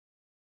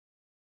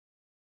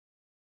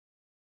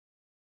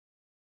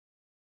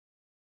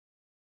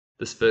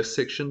This first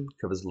section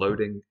covers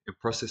loading and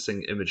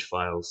processing image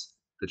files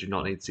that do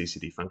not need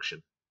CCD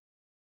function.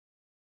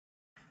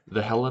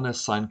 The Heliner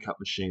sign cut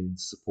machine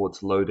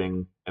supports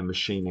loading and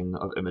machining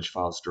of image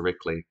files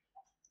directly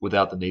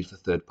without the need for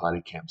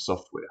third-party CAM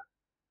software.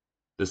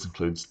 This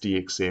includes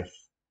DXF,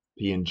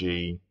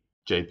 PNG,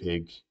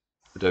 JPEG,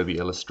 Adobe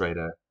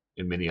Illustrator,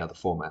 and many other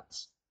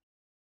formats.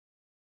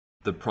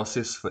 The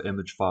process for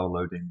image file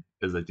loading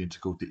is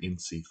identical to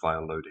NC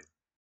file loading.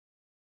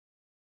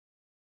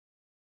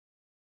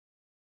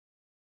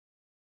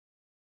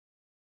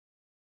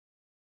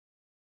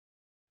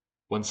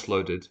 Once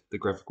loaded, the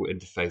graphical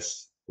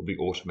interface will be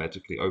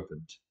automatically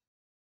opened.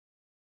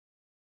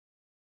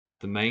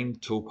 The main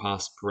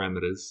toolpath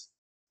parameters,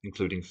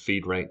 including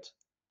feed rate,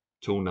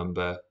 tool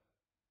number,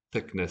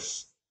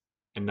 thickness,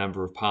 and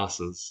number of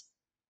passes,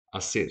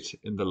 are set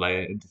in the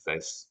layer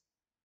interface.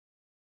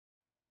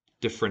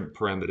 Different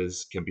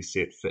parameters can be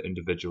set for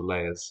individual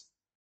layers.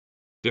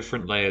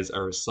 Different layers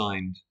are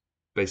assigned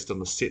based on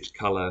the set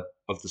color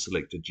of the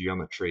selected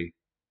geometry,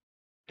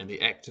 and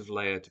the active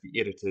layer to be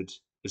edited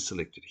is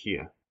selected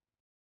here.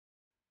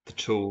 The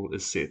tool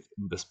is set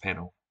in this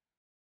panel.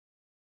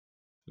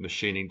 The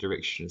machining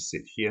direction is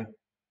set here.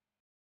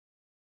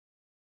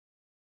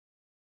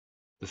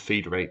 The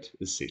feed rate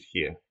is set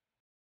here.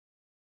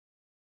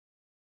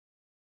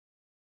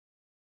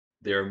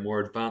 There are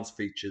more advanced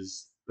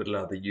features that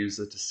allow the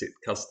user to set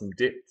custom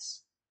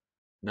depths,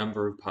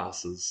 number of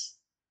passes,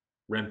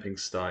 ramping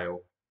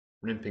style,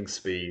 ramping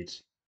speed,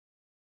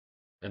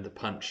 and the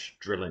punch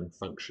drilling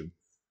function.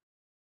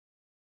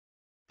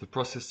 The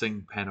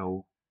processing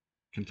panel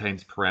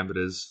contains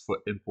parameters for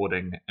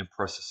importing and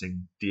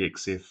processing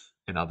DXF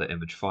and other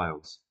image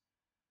files.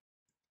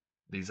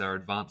 These are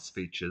advanced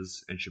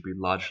features and should be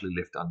largely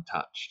left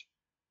untouched.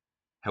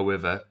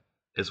 However,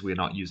 as we are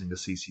not using a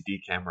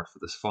CCD camera for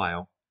this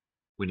file,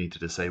 we need to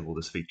disable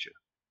this feature.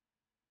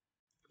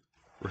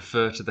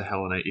 Refer to the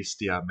Heliner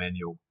SDR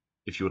manual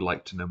if you would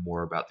like to know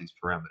more about these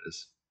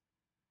parameters.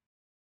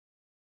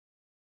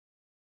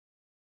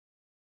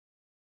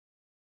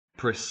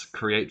 Press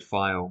Create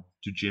File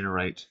to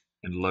generate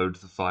and load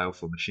the file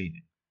for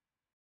machining.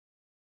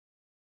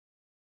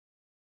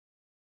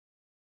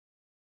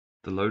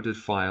 The loaded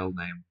file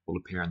name will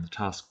appear in the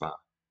taskbar.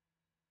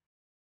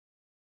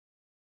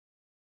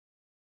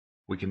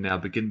 We can now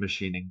begin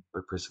machining by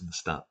pressing the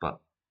Start button.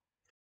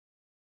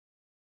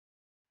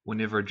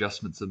 Whenever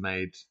adjustments are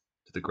made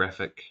to the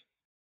graphic,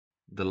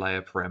 the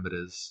layer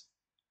parameters,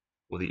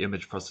 or the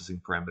image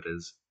processing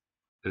parameters,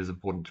 it is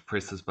important to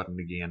press this button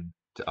again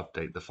to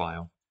update the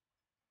file.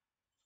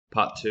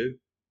 Part 2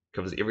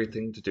 covers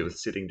everything to do with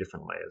setting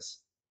different layers.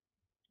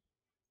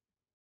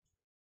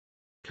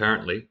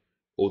 Currently,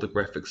 all the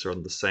graphics are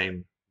on the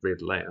same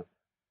red layer,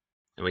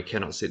 and we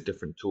cannot set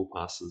different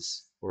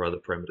toolpasses or other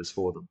parameters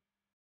for them.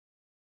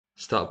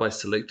 Start by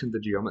selecting the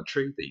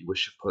geometry that you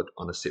wish to put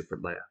on a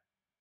separate layer.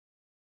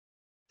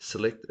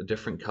 Select a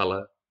different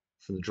color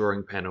from the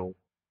drawing panel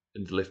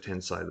in the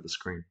left-hand side of the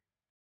screen.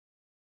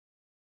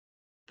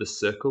 This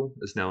circle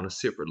is now on a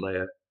separate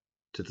layer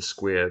to the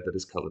square that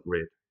is colored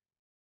red.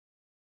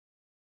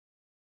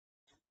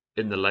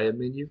 In the layer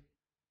menu,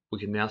 we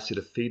can now set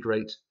a feed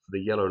rate for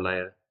the yellow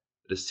layer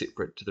that is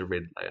separate to the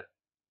red layer.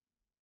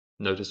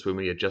 Notice when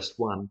we adjust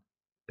one,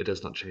 it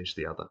does not change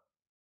the other.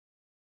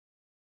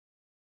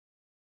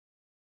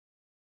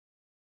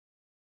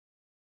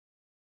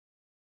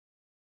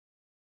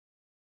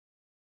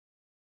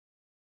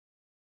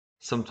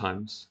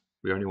 Sometimes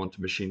we only want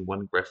to machine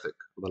one graphic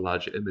of a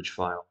larger image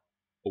file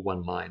or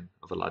one line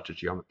of a larger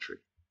geometry.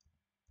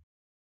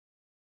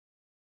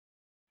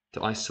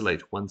 To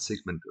isolate one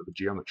segment of a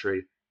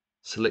geometry,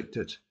 select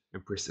it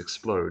and press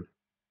Explode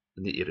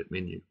in the Edit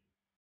menu.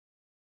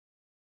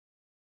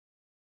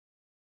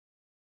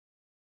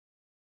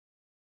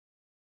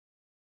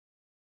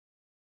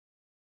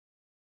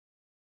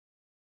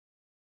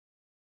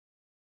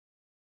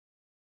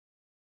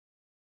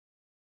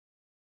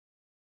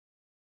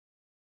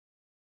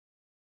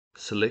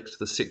 Select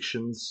the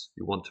sections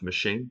you want to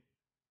machine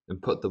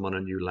and put them on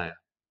a new layer.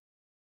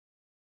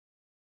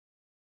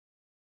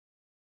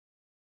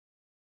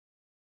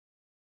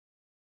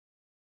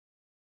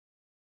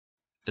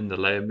 In the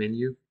Layer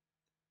menu,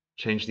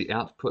 change the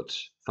output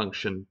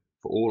function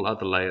for all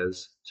other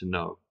layers to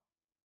No.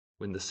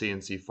 When the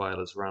CNC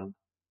file is run,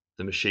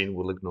 the machine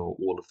will ignore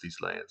all of these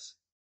layers.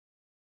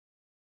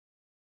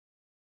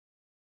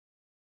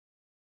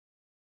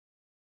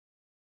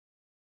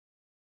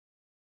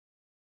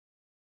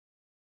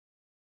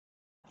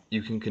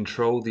 You can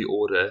control the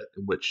order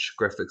in which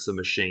graphics are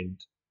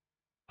machined,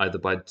 either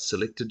by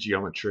selected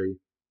geometry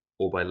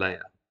or by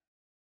layer.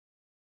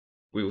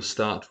 We will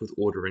start with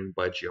ordering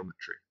by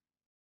geometry.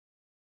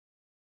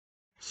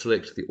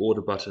 Select the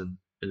Order button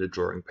in the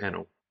drawing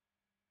panel.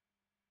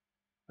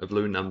 A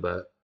blue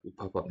number will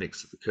pop up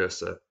next to the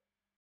cursor.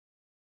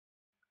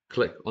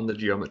 Click on the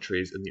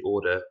geometries in the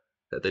order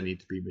that they need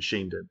to be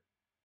machined in.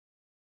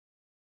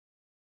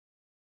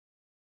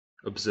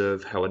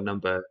 Observe how a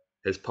number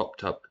has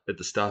popped up at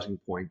the starting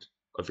point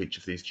of each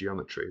of these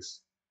geometries.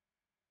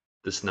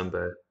 This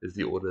number is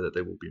the order that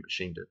they will be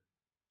machined in.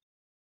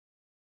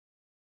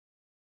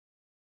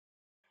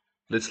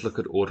 Let's look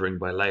at ordering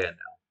by layer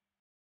now.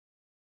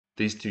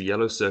 These two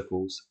yellow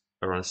circles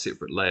are on a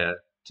separate layer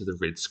to the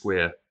red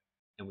square,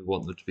 and we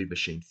want them to be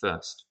machined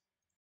first.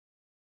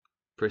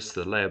 Press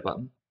the layer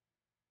button,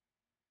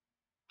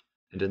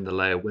 and in the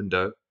layer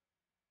window,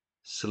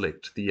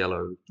 select the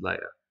yellow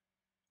layer.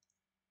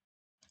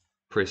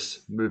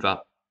 Press Move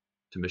Up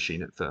to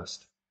machine it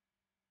first.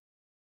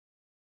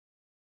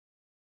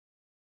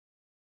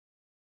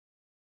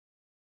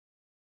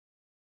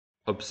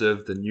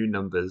 Observe the new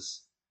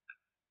numbers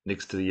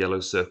next to the yellow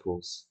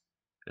circles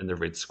and the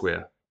red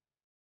square.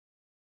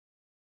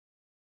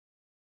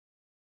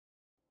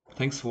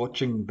 Thanks for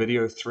watching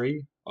video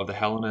 3 of the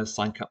Heliner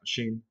Sign Cut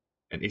Machine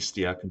and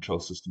SDR Control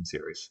System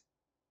series.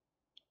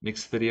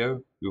 Next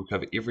video, we will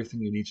cover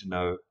everything you need to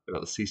know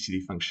about the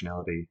CCD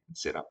functionality and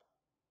setup.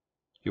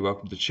 You're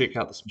welcome to check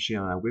out this machine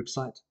on our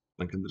website,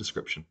 link in the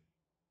description.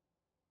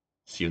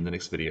 See you in the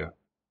next video.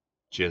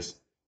 Cheers.